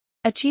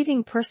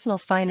Achieving personal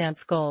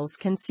finance goals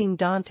can seem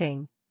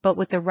daunting, but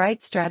with the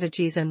right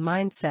strategies and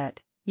mindset,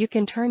 you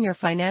can turn your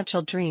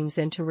financial dreams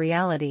into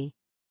reality.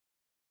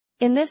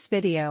 In this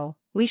video,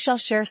 we shall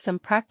share some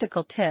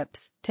practical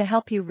tips to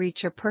help you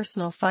reach your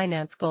personal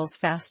finance goals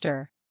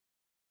faster.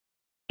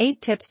 8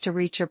 tips to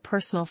reach your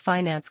personal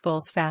finance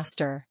goals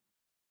faster.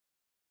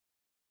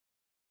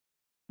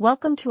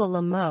 Welcome to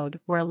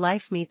Alamode, where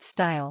life meets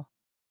style.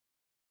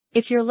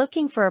 If you're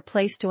looking for a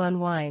place to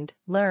unwind,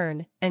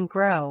 learn, and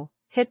grow,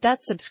 hit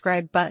that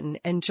subscribe button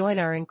and join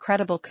our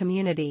incredible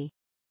community.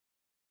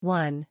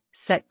 1.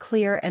 Set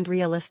clear and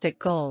realistic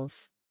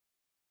goals.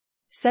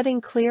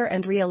 Setting clear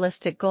and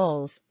realistic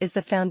goals is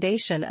the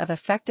foundation of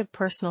effective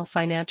personal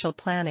financial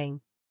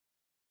planning.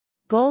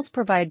 Goals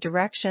provide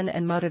direction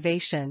and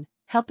motivation,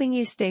 helping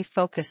you stay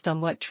focused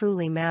on what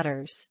truly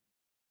matters.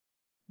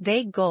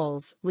 Vague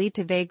goals lead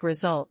to vague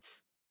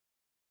results.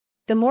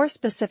 The more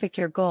specific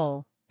your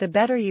goal, the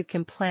better you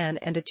can plan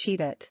and achieve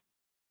it.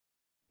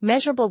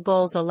 Measurable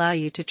goals allow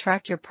you to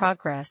track your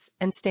progress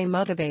and stay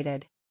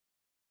motivated.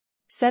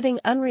 Setting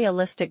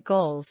unrealistic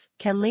goals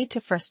can lead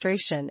to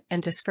frustration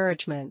and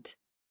discouragement.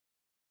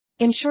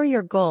 Ensure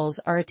your goals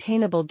are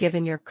attainable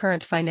given your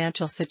current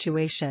financial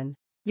situation.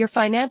 Your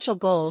financial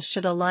goals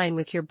should align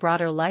with your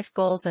broader life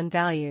goals and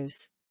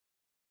values.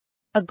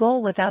 A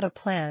goal without a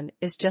plan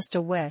is just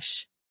a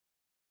wish.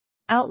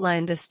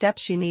 Outline the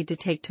steps you need to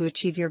take to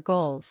achieve your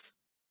goals.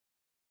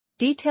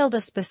 Detail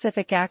the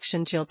specific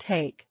actions you'll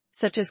take,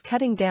 such as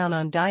cutting down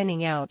on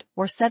dining out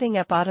or setting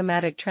up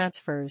automatic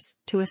transfers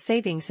to a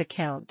savings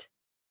account.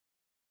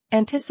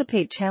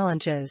 Anticipate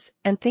challenges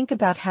and think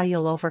about how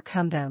you'll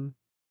overcome them.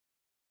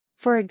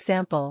 For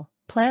example,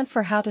 plan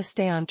for how to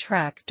stay on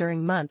track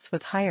during months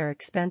with higher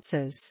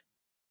expenses.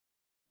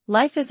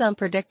 Life is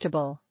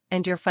unpredictable,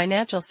 and your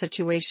financial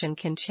situation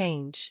can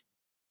change.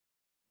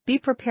 Be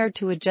prepared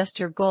to adjust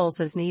your goals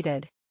as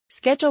needed.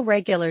 Schedule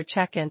regular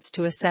check-ins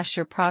to assess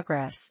your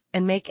progress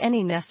and make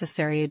any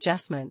necessary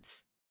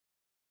adjustments.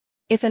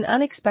 If an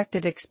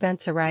unexpected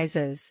expense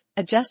arises,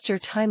 adjust your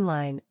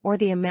timeline or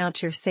the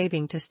amount you're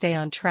saving to stay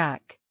on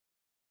track.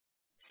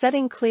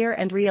 Setting clear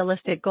and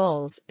realistic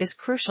goals is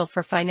crucial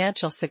for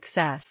financial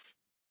success.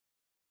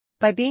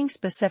 By being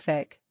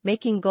specific,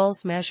 making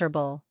goals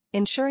measurable,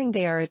 ensuring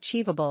they are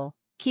achievable,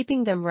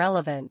 keeping them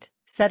relevant,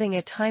 setting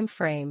a time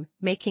frame,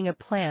 making a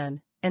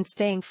plan, and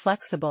staying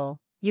flexible,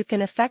 you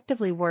can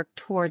effectively work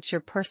towards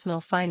your personal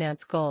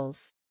finance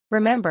goals.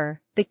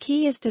 Remember, the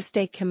key is to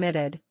stay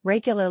committed,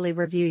 regularly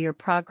review your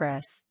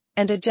progress,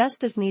 and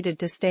adjust as needed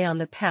to stay on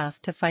the path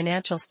to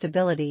financial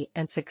stability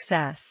and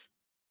success.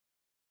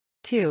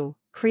 2.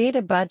 Create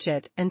a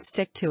budget and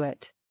stick to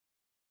it.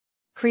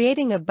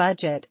 Creating a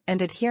budget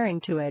and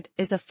adhering to it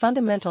is a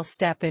fundamental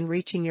step in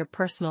reaching your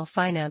personal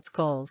finance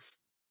goals.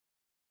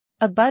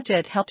 A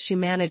budget helps you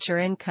manage your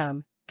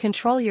income,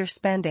 control your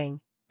spending,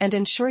 and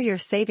ensure you're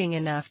saving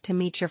enough to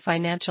meet your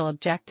financial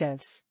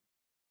objectives.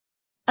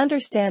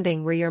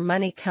 Understanding where your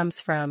money comes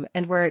from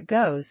and where it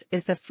goes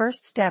is the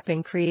first step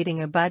in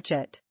creating a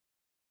budget.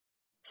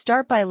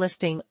 Start by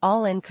listing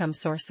all income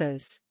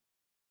sources.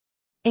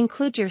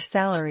 Include your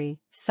salary,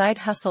 side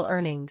hustle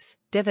earnings,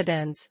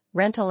 dividends,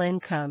 rental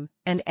income,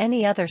 and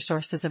any other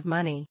sources of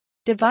money.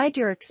 Divide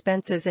your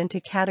expenses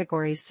into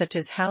categories such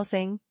as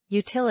housing,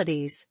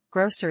 utilities,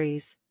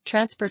 groceries,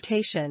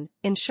 transportation,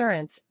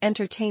 insurance,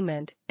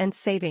 entertainment, and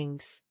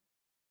savings.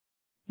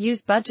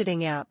 Use budgeting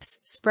apps,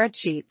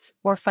 spreadsheets,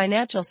 or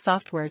financial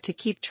software to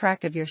keep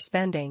track of your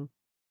spending.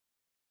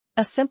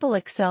 A simple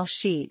Excel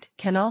sheet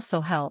can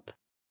also help.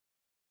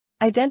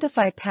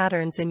 Identify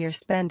patterns in your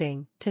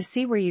spending to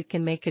see where you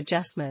can make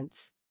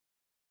adjustments.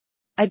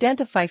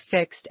 Identify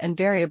fixed and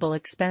variable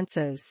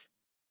expenses.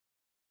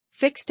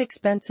 Fixed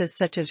expenses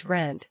such as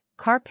rent,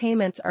 car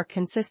payments are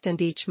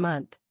consistent each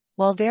month,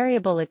 while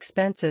variable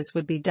expenses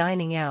would be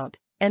dining out,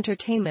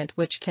 entertainment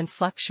which can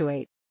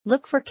fluctuate.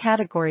 Look for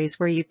categories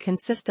where you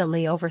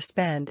consistently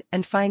overspend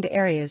and find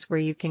areas where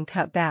you can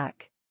cut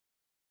back.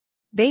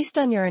 Based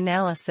on your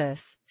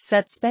analysis,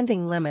 set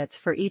spending limits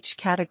for each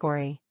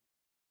category.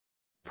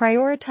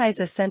 Prioritize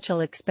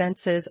essential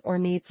expenses or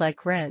needs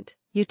like rent,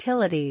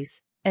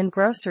 utilities, and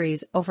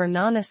groceries over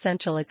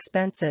non-essential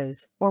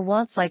expenses or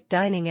wants like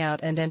dining out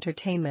and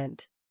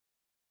entertainment.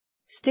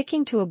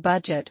 Sticking to a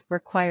budget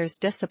requires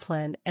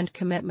discipline and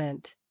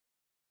commitment.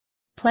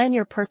 Plan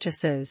your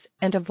purchases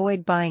and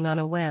avoid buying on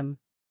a whim.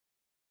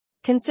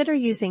 Consider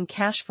using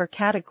cash for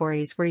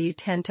categories where you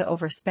tend to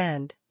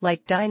overspend,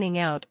 like dining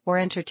out or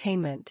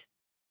entertainment.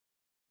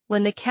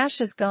 When the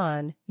cash is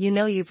gone, you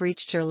know you've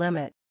reached your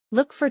limit.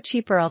 Look for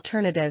cheaper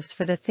alternatives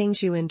for the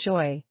things you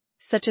enjoy,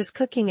 such as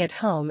cooking at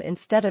home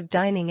instead of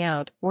dining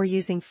out or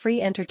using free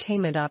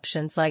entertainment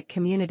options like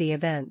community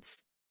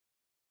events.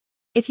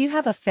 If you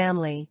have a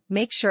family,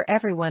 make sure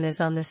everyone is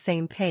on the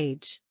same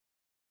page.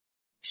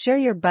 Share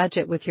your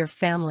budget with your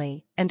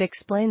family and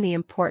explain the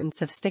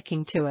importance of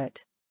sticking to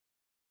it.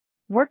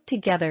 Work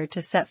together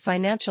to set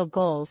financial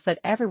goals that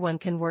everyone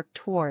can work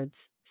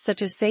towards,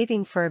 such as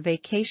saving for a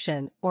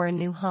vacation or a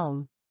new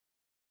home.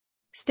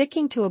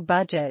 Sticking to a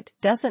budget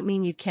doesn't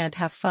mean you can't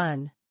have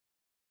fun.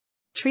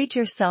 Treat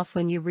yourself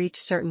when you reach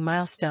certain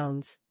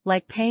milestones,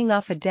 like paying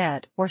off a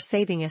debt or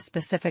saving a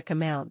specific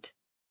amount.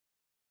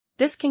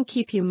 This can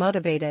keep you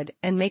motivated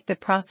and make the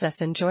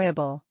process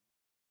enjoyable.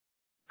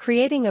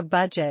 Creating a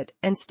budget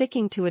and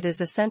sticking to it is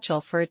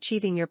essential for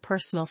achieving your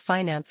personal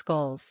finance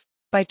goals.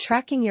 By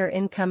tracking your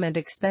income and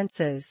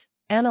expenses,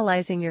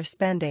 analyzing your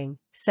spending,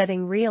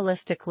 setting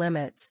realistic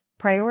limits,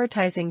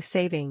 prioritizing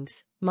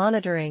savings,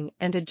 monitoring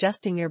and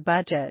adjusting your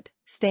budget,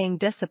 staying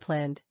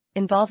disciplined,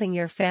 involving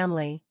your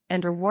family,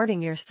 and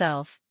rewarding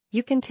yourself,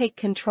 you can take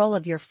control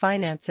of your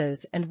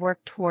finances and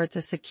work towards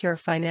a secure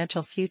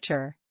financial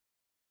future.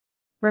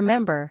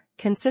 Remember,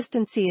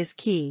 consistency is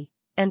key,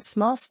 and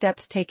small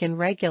steps taken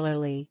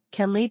regularly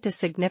can lead to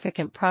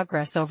significant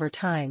progress over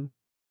time.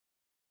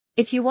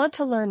 If you want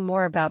to learn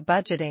more about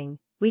budgeting,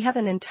 we have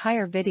an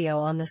entire video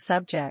on the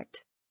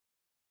subject.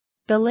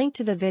 The link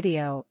to the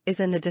video is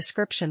in the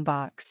description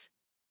box.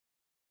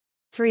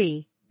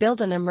 3. Build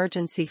an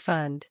emergency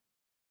fund.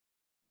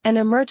 An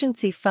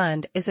emergency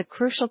fund is a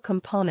crucial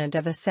component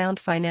of a sound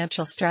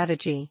financial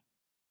strategy.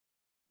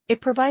 It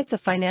provides a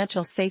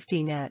financial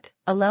safety net,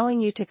 allowing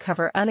you to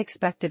cover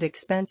unexpected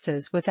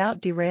expenses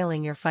without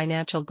derailing your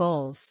financial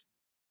goals.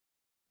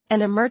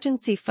 An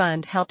emergency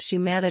fund helps you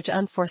manage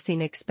unforeseen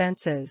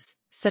expenses,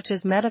 such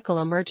as medical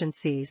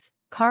emergencies,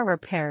 car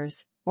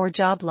repairs, or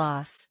job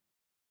loss.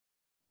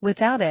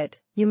 Without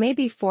it, you may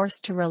be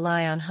forced to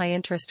rely on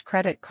high-interest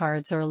credit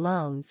cards or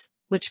loans,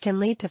 which can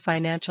lead to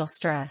financial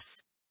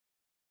stress.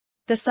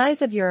 The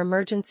size of your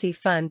emergency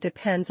fund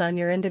depends on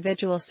your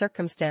individual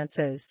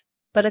circumstances,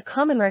 but a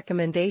common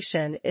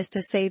recommendation is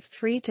to save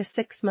 3 to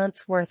 6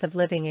 months' worth of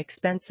living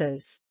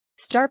expenses.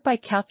 Start by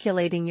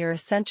calculating your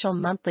essential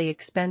monthly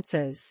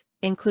expenses,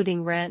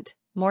 including rent,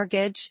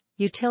 mortgage,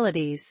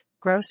 utilities,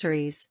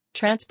 groceries,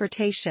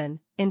 transportation,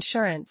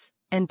 insurance,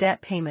 and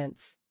debt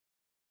payments.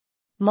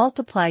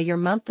 Multiply your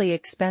monthly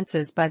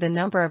expenses by the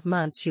number of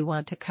months you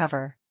want to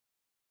cover.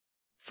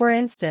 For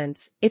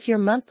instance, if your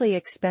monthly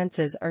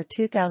expenses are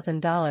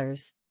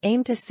 $2,000,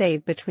 aim to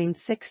save between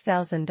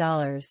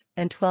 $6,000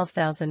 and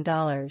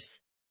 $12,000.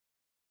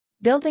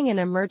 Building an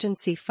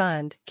emergency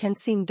fund can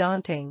seem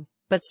daunting,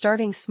 but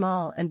starting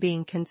small and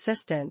being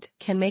consistent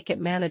can make it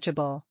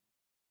manageable.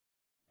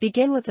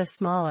 Begin with a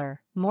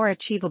smaller, more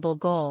achievable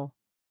goal.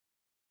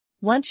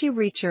 Once you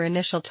reach your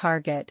initial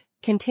target,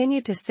 continue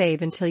to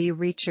save until you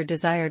reach your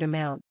desired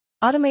amount.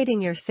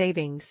 Automating your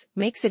savings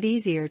makes it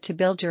easier to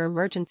build your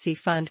emergency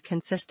fund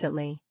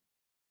consistently.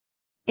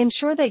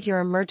 Ensure that your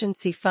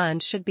emergency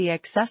fund should be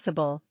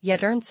accessible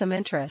yet earn some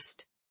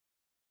interest.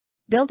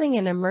 Building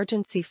an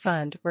emergency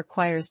fund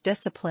requires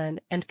discipline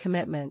and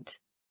commitment.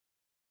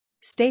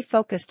 Stay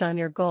focused on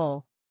your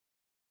goal.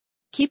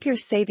 Keep your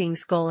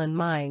savings goal in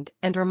mind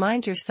and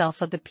remind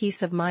yourself of the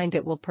peace of mind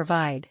it will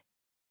provide.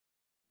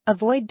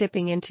 Avoid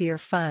dipping into your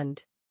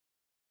fund.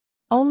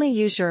 Only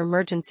use your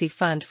emergency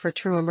fund for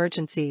true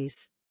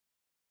emergencies.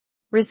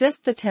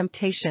 Resist the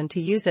temptation to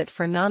use it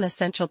for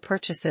non-essential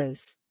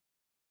purchases.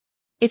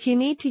 If you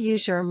need to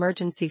use your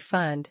emergency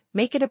fund,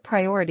 make it a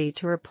priority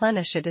to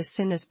replenish it as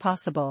soon as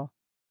possible.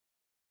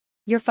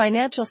 Your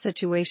financial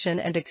situation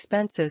and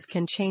expenses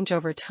can change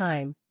over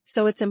time,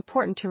 so it's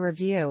important to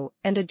review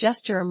and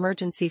adjust your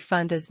emergency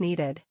fund as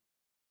needed.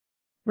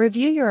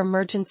 Review your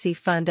emergency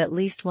fund at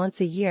least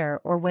once a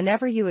year or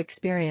whenever you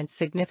experience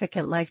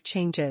significant life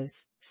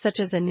changes, such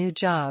as a new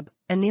job,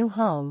 a new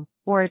home,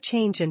 or a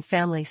change in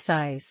family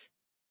size.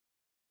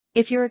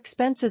 If your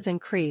expenses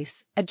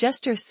increase,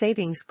 adjust your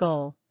savings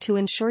goal to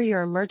ensure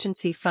your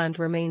emergency fund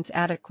remains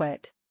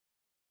adequate.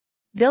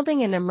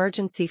 Building an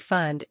emergency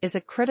fund is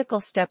a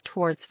critical step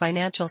towards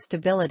financial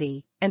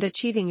stability and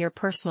achieving your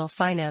personal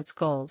finance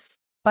goals.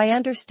 By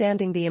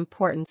understanding the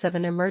importance of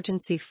an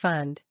emergency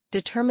fund,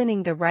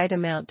 determining the right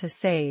amount to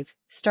save,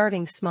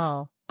 starting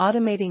small,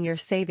 automating your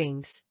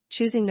savings,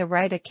 choosing the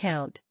right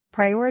account,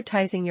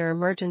 prioritizing your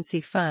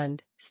emergency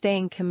fund,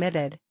 staying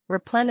committed,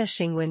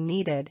 replenishing when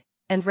needed,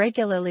 and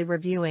regularly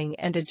reviewing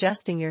and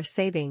adjusting your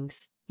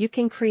savings, you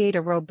can create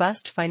a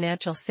robust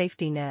financial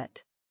safety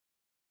net.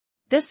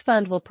 This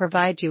fund will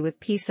provide you with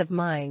peace of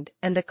mind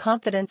and the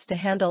confidence to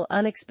handle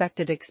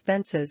unexpected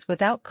expenses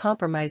without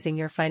compromising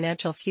your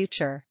financial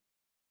future.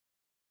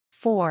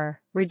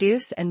 4.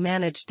 Reduce and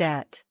manage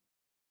debt.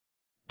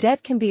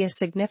 Debt can be a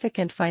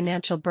significant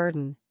financial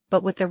burden,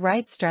 but with the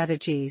right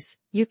strategies,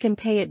 you can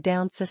pay it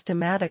down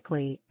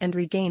systematically and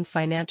regain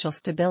financial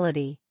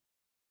stability.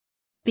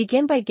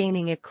 Begin by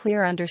gaining a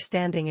clear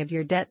understanding of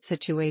your debt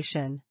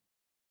situation.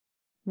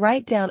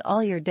 Write down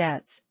all your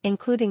debts,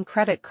 including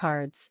credit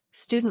cards,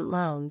 student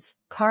loans,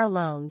 car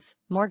loans,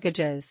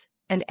 mortgages,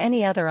 and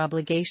any other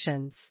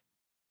obligations.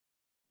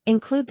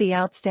 Include the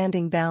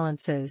outstanding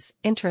balances,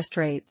 interest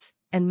rates,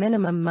 and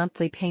minimum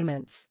monthly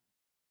payments.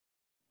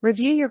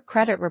 Review your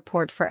credit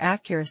report for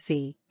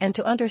accuracy and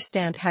to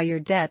understand how your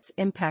debts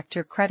impact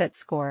your credit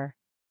score.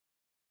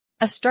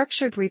 A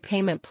structured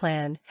repayment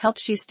plan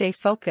helps you stay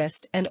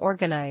focused and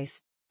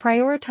organized.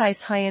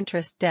 Prioritize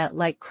high-interest debt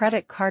like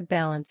credit card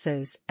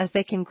balances, as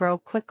they can grow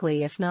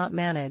quickly if not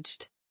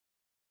managed.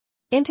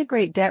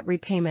 Integrate debt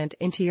repayment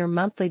into your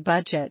monthly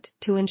budget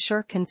to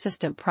ensure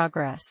consistent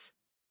progress.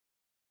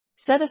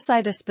 Set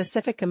aside a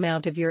specific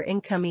amount of your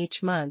income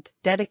each month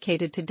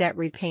dedicated to debt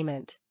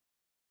repayment.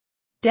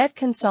 Debt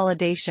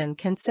consolidation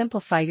can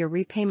simplify your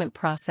repayment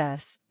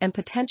process and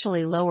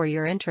potentially lower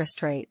your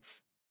interest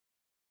rates.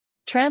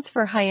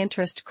 Transfer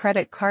high-interest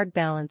credit card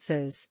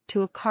balances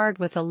to a card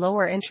with a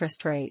lower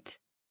interest rate.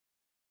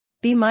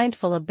 Be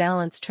mindful of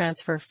balance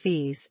transfer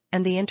fees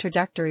and the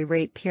introductory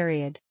rate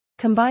period.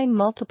 Combine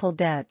multiple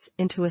debts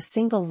into a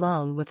single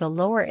loan with a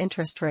lower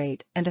interest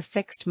rate and a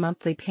fixed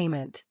monthly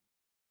payment.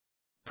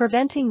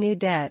 Preventing new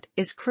debt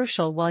is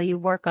crucial while you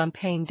work on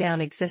paying down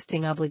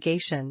existing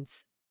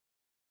obligations.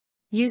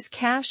 Use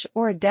cash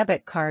or a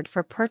debit card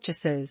for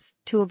purchases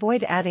to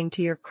avoid adding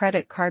to your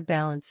credit card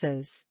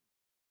balances.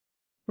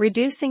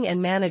 Reducing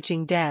and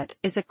managing debt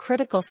is a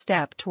critical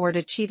step toward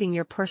achieving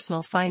your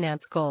personal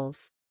finance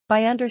goals.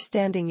 By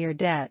understanding your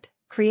debt,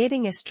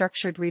 creating a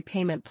structured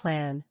repayment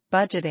plan,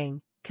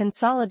 budgeting,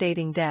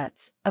 consolidating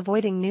debts,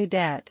 avoiding new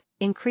debt,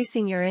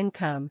 increasing your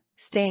income,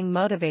 staying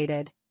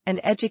motivated, and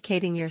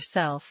educating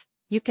yourself,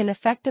 you can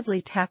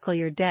effectively tackle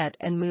your debt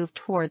and move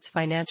towards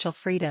financial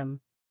freedom.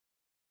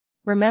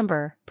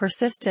 Remember,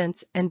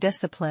 persistence and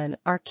discipline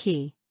are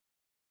key.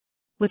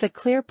 With a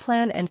clear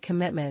plan and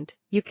commitment,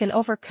 you can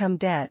overcome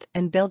debt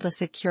and build a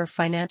secure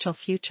financial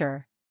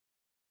future.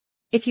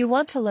 If you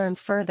want to learn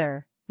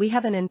further, we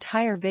have an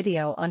entire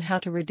video on how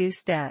to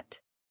reduce debt.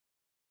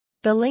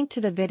 The link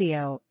to the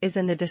video is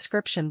in the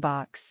description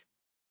box.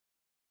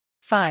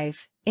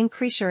 5.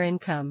 Increase your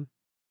income.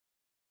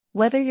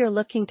 Whether you're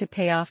looking to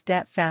pay off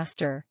debt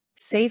faster,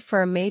 save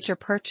for a major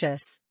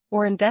purchase,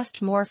 or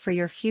invest more for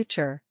your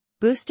future,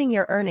 boosting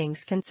your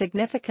earnings can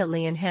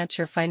significantly enhance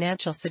your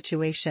financial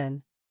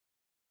situation.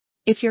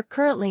 If you're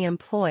currently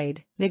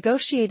employed,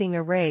 negotiating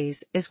a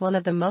raise is one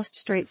of the most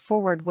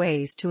straightforward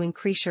ways to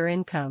increase your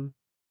income.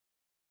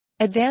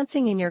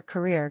 Advancing in your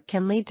career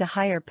can lead to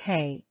higher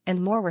pay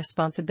and more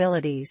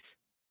responsibilities.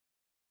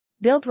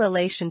 Build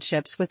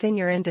relationships within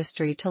your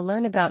industry to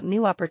learn about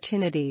new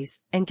opportunities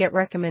and get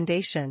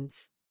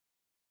recommendations.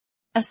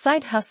 A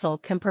side hustle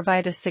can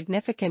provide a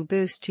significant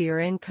boost to your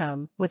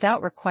income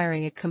without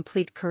requiring a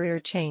complete career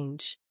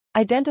change.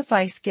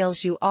 Identify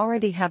skills you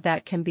already have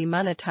that can be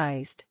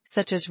monetized,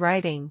 such as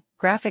writing,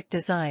 graphic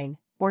design,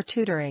 or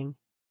tutoring.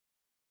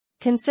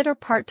 Consider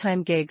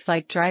part-time gigs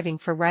like driving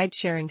for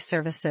ride-sharing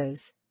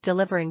services,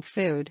 delivering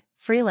food,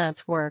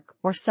 freelance work,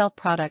 or sell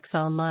products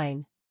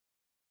online.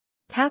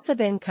 Passive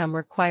income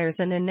requires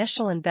an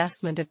initial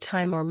investment of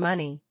time or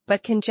money,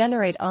 but can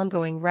generate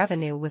ongoing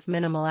revenue with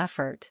minimal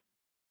effort.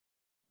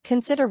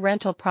 Consider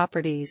rental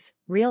properties,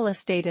 real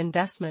estate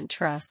investment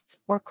trusts,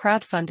 or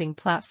crowdfunding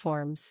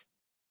platforms.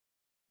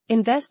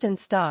 Invest in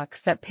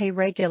stocks that pay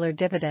regular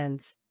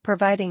dividends,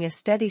 providing a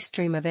steady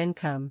stream of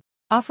income.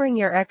 Offering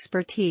your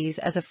expertise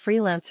as a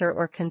freelancer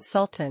or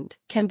consultant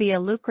can be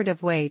a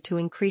lucrative way to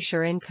increase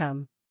your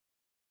income.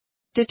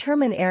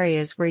 Determine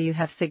areas where you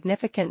have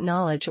significant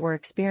knowledge or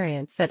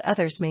experience that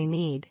others may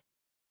need.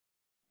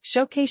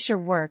 Showcase your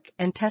work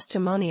and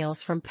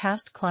testimonials from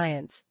past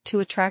clients to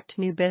attract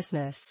new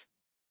business.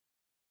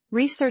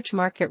 Research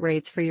market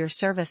rates for your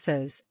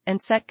services and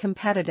set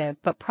competitive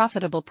but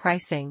profitable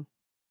pricing.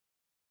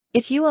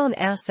 If you own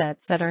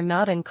assets that are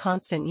not in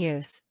constant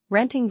use,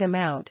 renting them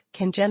out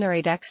can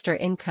generate extra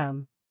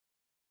income.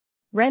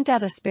 Rent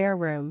out a spare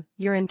room,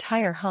 your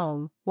entire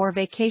home, or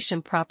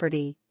vacation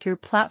property through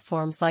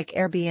platforms like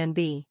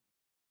Airbnb.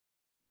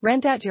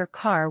 Rent out your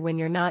car when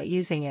you're not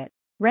using it.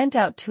 Rent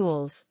out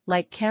tools,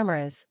 like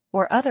cameras,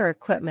 or other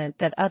equipment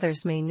that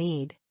others may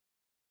need.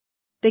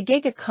 The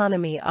gig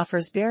economy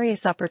offers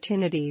various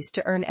opportunities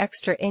to earn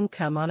extra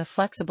income on a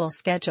flexible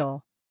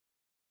schedule.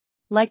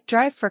 Like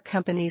drive for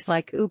companies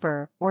like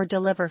Uber or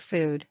deliver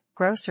food,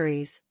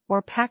 groceries,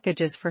 or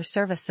packages for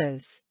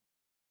services.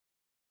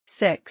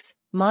 6.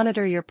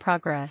 Monitor your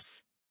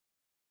progress.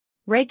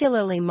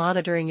 Regularly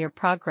monitoring your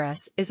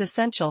progress is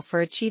essential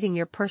for achieving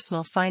your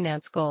personal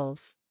finance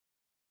goals.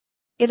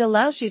 It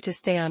allows you to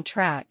stay on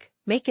track,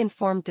 make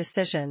informed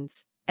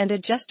decisions, and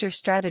adjust your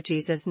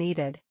strategies as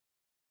needed.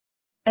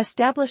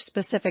 Establish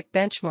specific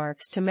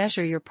benchmarks to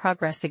measure your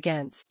progress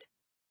against.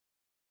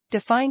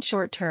 Define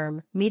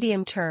short-term,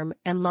 medium-term,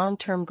 and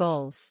long-term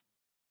goals.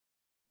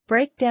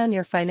 Break down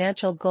your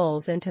financial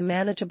goals into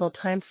manageable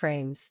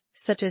timeframes,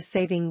 such as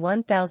saving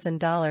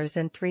 $1,000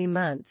 in 3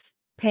 months,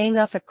 paying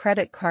off a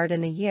credit card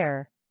in a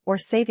year, or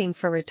saving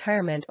for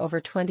retirement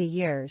over 20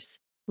 years.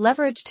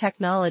 Leverage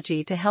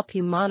technology to help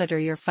you monitor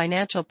your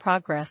financial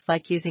progress,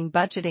 like using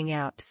budgeting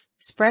apps,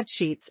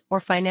 spreadsheets, or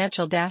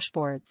financial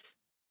dashboards.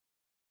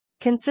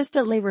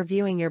 Consistently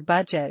reviewing your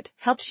budget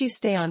helps you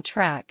stay on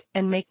track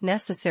and make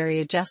necessary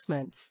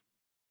adjustments.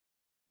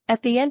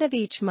 At the end of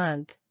each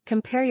month,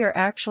 compare your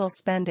actual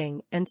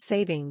spending and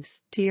savings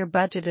to your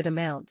budgeted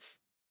amounts.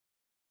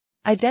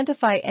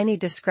 Identify any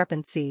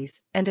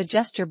discrepancies and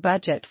adjust your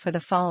budget for the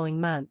following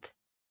month.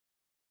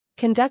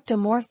 Conduct a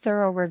more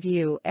thorough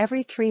review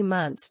every 3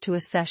 months to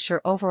assess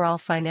your overall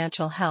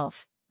financial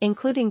health,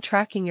 including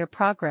tracking your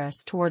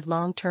progress toward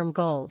long-term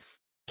goals.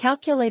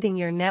 Calculating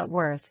your net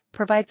worth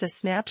provides a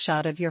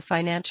snapshot of your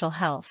financial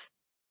health.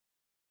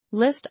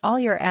 List all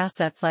your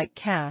assets like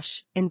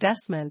cash,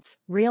 investments,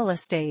 real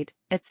estate,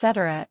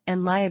 etc.,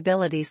 and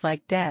liabilities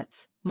like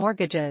debts,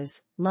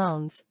 mortgages,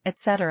 loans,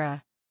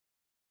 etc.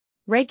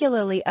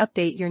 Regularly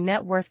update your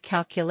net worth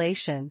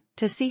calculation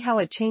to see how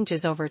it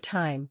changes over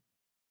time.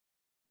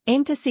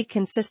 Aim to see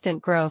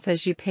consistent growth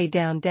as you pay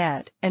down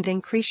debt and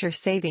increase your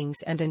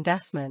savings and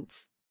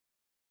investments.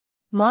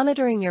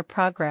 Monitoring your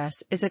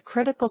progress is a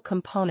critical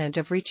component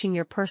of reaching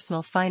your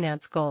personal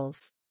finance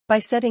goals. By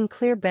setting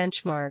clear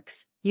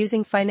benchmarks,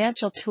 using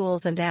financial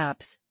tools and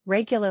apps,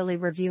 regularly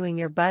reviewing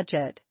your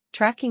budget,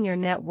 tracking your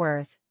net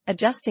worth,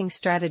 adjusting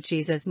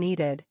strategies as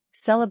needed,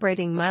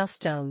 celebrating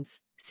milestones,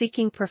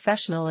 seeking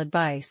professional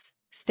advice,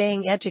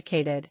 staying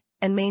educated,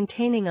 and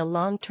maintaining a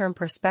long-term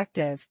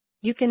perspective,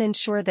 you can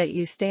ensure that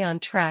you stay on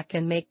track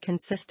and make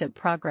consistent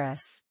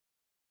progress.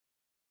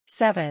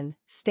 7.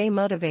 Stay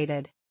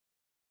motivated.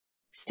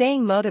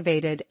 Staying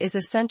motivated is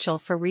essential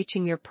for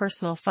reaching your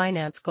personal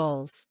finance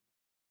goals.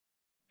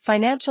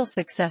 Financial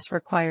success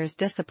requires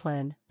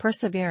discipline,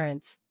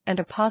 perseverance, and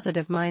a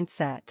positive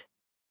mindset.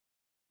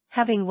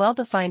 Having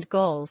well-defined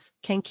goals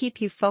can keep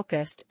you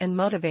focused and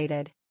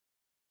motivated.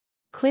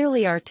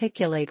 Clearly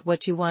articulate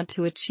what you want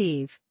to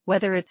achieve,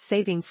 whether it's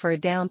saving for a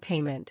down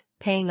payment,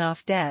 paying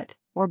off debt,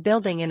 or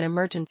building an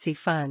emergency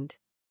fund.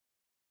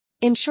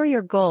 Ensure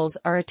your goals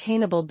are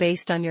attainable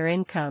based on your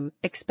income,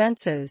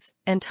 expenses,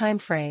 and time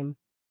frame.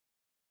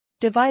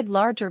 Divide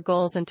larger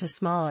goals into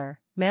smaller,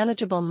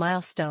 manageable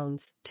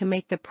milestones to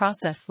make the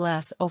process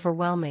less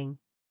overwhelming.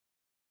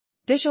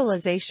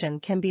 Visualization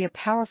can be a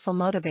powerful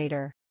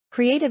motivator.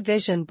 Create a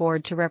vision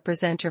board to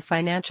represent your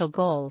financial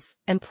goals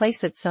and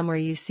place it somewhere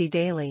you see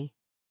daily.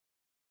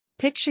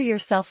 Picture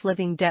yourself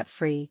living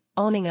debt-free,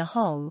 owning a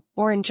home,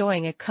 or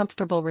enjoying a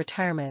comfortable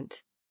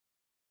retirement.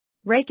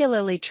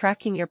 Regularly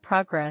tracking your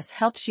progress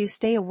helps you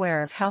stay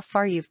aware of how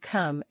far you've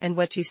come and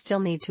what you still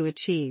need to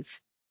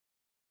achieve.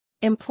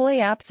 Employ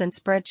apps and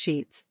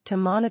spreadsheets to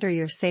monitor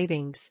your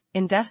savings,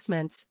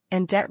 investments,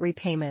 and debt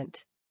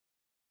repayment.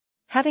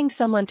 Having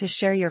someone to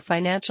share your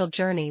financial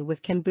journey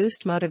with can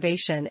boost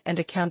motivation and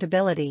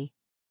accountability.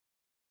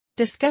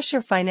 Discuss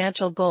your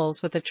financial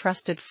goals with a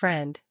trusted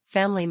friend,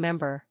 family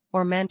member,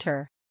 or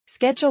mentor.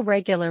 Schedule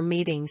regular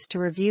meetings to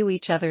review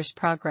each other's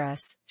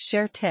progress,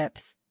 share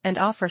tips, and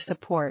offer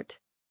support.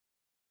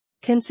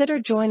 Consider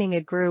joining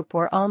a group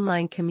or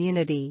online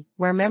community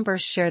where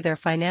members share their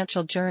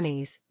financial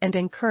journeys and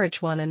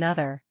encourage one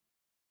another.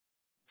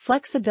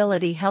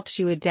 Flexibility helps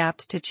you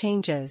adapt to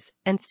changes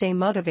and stay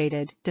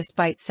motivated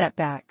despite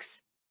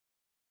setbacks.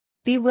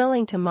 Be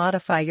willing to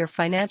modify your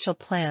financial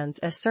plans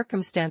as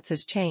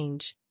circumstances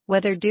change,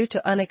 whether due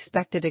to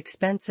unexpected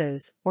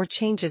expenses or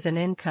changes in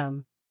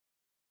income.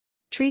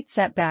 Treat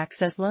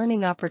setbacks as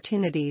learning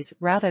opportunities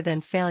rather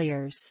than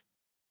failures.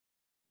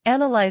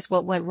 Analyze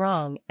what went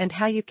wrong and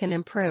how you can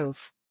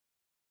improve.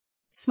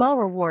 Small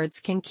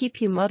rewards can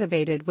keep you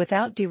motivated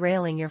without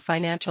derailing your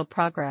financial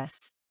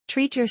progress.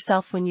 Treat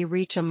yourself when you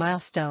reach a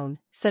milestone,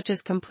 such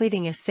as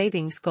completing a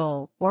savings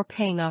goal or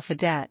paying off a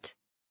debt.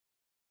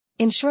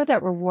 Ensure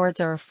that rewards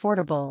are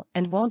affordable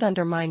and won't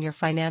undermine your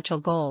financial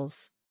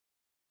goals.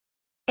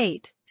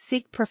 8.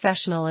 Seek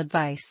professional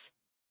advice.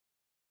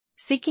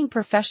 Seeking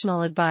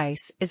professional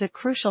advice is a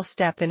crucial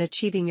step in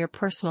achieving your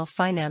personal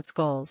finance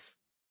goals.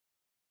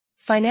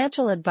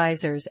 Financial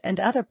advisors and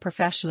other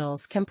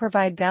professionals can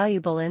provide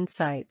valuable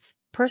insights,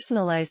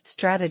 personalized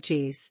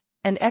strategies,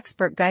 and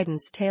expert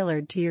guidance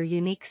tailored to your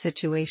unique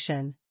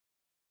situation.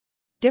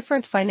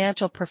 Different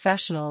financial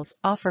professionals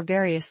offer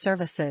various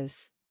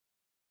services.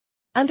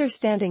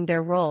 Understanding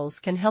their roles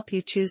can help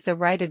you choose the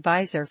right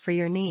advisor for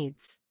your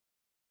needs.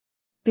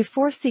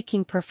 Before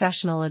seeking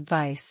professional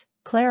advice,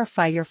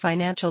 clarify your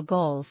financial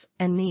goals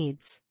and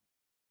needs.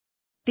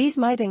 These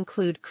might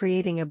include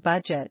creating a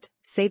budget,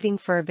 saving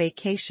for a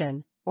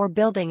vacation, or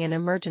building an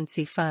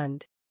emergency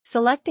fund.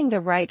 Selecting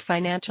the right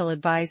financial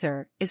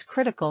advisor is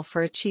critical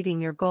for achieving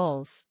your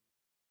goals.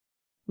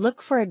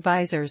 Look for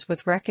advisors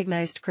with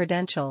recognized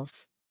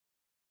credentials.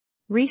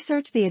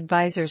 Research the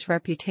advisor's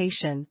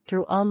reputation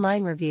through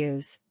online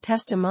reviews,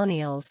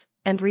 testimonials,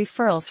 and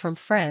referrals from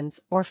friends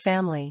or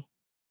family.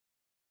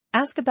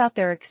 Ask about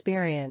their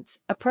experience,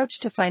 approach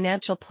to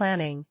financial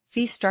planning,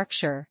 fee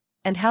structure,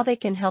 and how they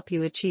can help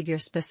you achieve your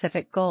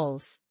specific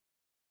goals.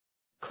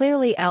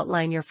 Clearly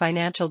outline your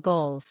financial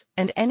goals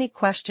and any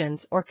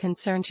questions or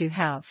concerns you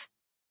have.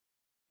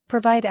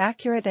 Provide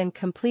accurate and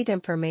complete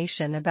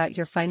information about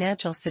your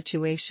financial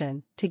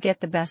situation to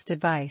get the best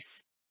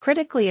advice.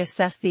 Critically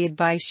assess the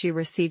advice you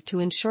receive to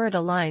ensure it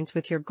aligns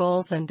with your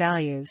goals and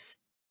values.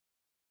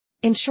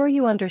 Ensure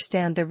you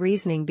understand the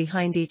reasoning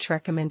behind each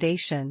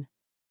recommendation.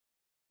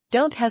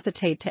 Don't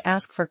hesitate to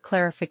ask for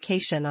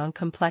clarification on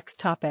complex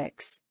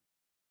topics.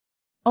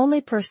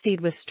 Only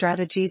proceed with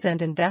strategies and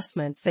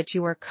investments that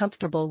you are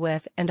comfortable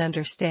with and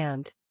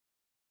understand.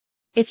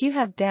 If you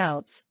have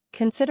doubts,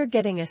 consider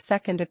getting a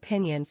second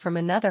opinion from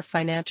another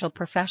financial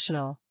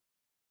professional.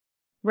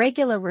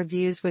 Regular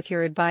reviews with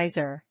your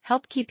advisor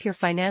help keep your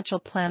financial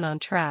plan on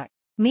track.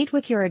 Meet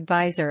with your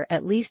advisor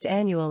at least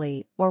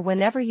annually or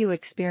whenever you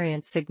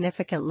experience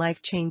significant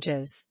life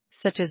changes,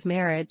 such as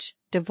marriage,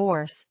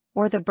 divorce,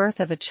 or the birth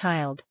of a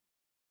child.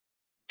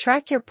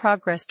 Track your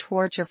progress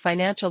towards your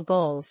financial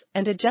goals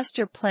and adjust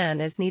your plan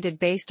as needed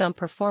based on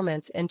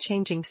performance and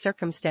changing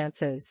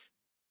circumstances.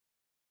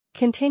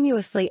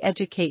 Continuously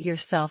educate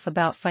yourself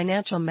about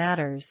financial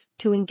matters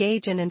to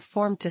engage in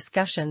informed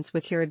discussions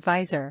with your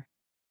advisor.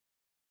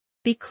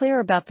 Be clear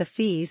about the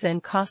fees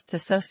and costs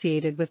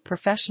associated with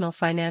professional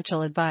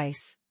financial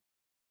advice.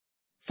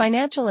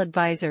 Financial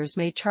advisors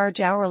may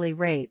charge hourly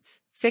rates,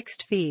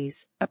 fixed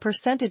fees, a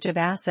percentage of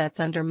assets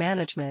under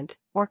management,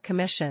 or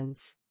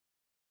commissions.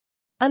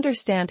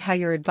 Understand how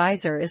your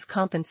advisor is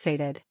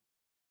compensated.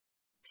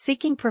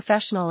 Seeking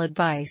professional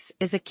advice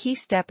is a key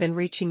step in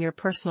reaching your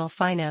personal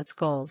finance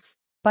goals.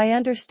 By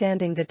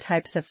understanding the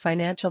types of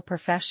financial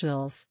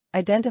professionals,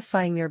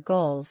 identifying your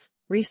goals,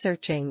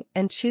 researching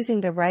and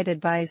choosing the right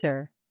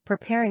advisor,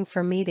 preparing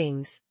for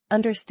meetings,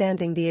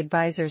 understanding the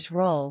advisor's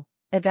role,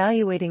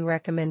 evaluating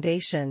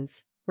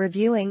recommendations,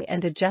 reviewing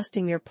and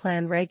adjusting your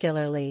plan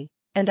regularly,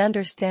 and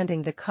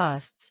understanding the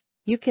costs,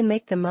 you can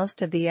make the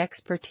most of the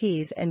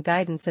expertise and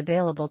guidance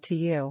available to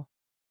you.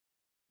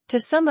 To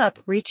sum up,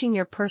 reaching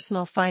your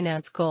personal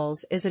finance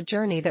goals is a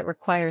journey that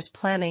requires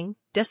planning,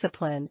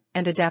 discipline,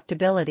 and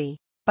adaptability.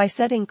 By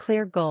setting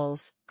clear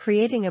goals,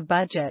 creating a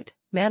budget,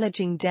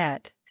 managing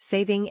debt,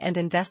 saving and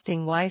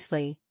investing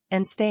wisely,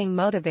 and staying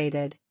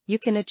motivated, you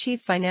can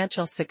achieve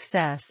financial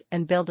success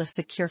and build a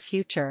secure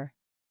future.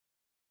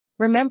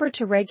 Remember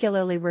to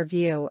regularly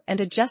review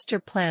and adjust your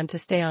plan to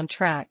stay on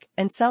track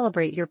and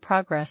celebrate your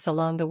progress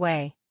along the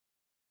way.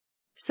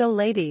 So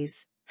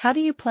ladies, how do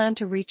you plan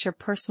to reach your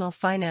personal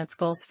finance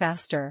goals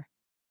faster?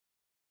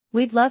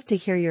 We'd love to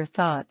hear your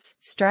thoughts,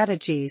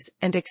 strategies,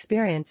 and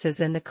experiences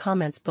in the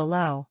comments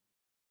below.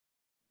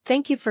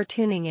 Thank you for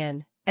tuning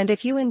in, and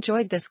if you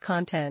enjoyed this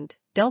content,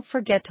 don't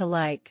forget to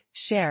like,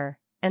 share,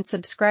 and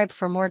subscribe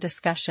for more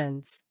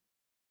discussions.